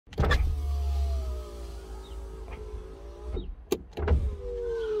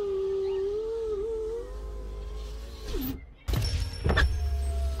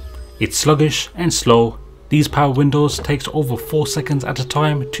It's sluggish and slow. These power windows takes over 4 seconds at a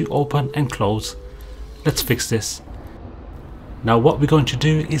time to open and close. Let's fix this. Now what we're going to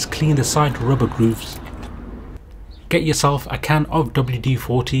do is clean the side rubber grooves. Get yourself a can of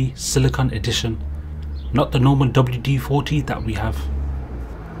WD-40 Silicone Edition, not the normal WD-40 that we have.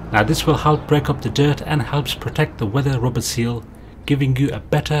 Now this will help break up the dirt and helps protect the weather rubber seal, giving you a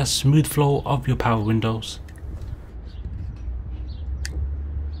better smooth flow of your power windows.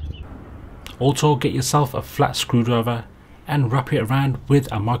 Also get yourself a flat screwdriver and wrap it around with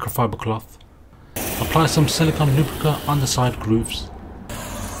a microfiber cloth. Apply some silicone lubricant on the side grooves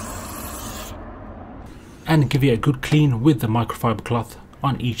and give it a good clean with the microfiber cloth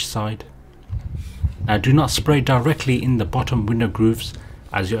on each side. Now do not spray directly in the bottom window grooves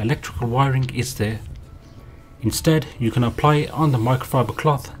as your electrical wiring is there. Instead you can apply it on the microfiber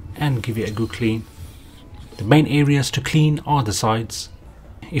cloth and give it a good clean. The main areas to clean are the sides.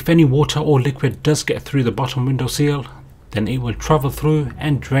 If any water or liquid does get through the bottom window seal, then it will travel through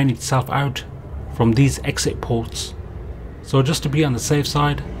and drain itself out from these exit ports. So just to be on the safe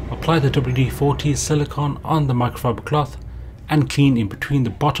side, apply the WD-40 silicone on the microfiber cloth and clean in between the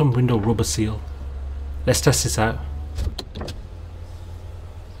bottom window rubber seal. Let's test this out.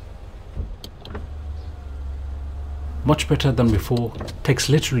 Much better than before, takes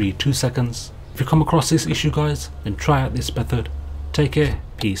literally 2 seconds. If you come across this issue guys, then try out this method. Take care,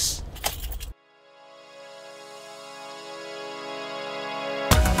 peace.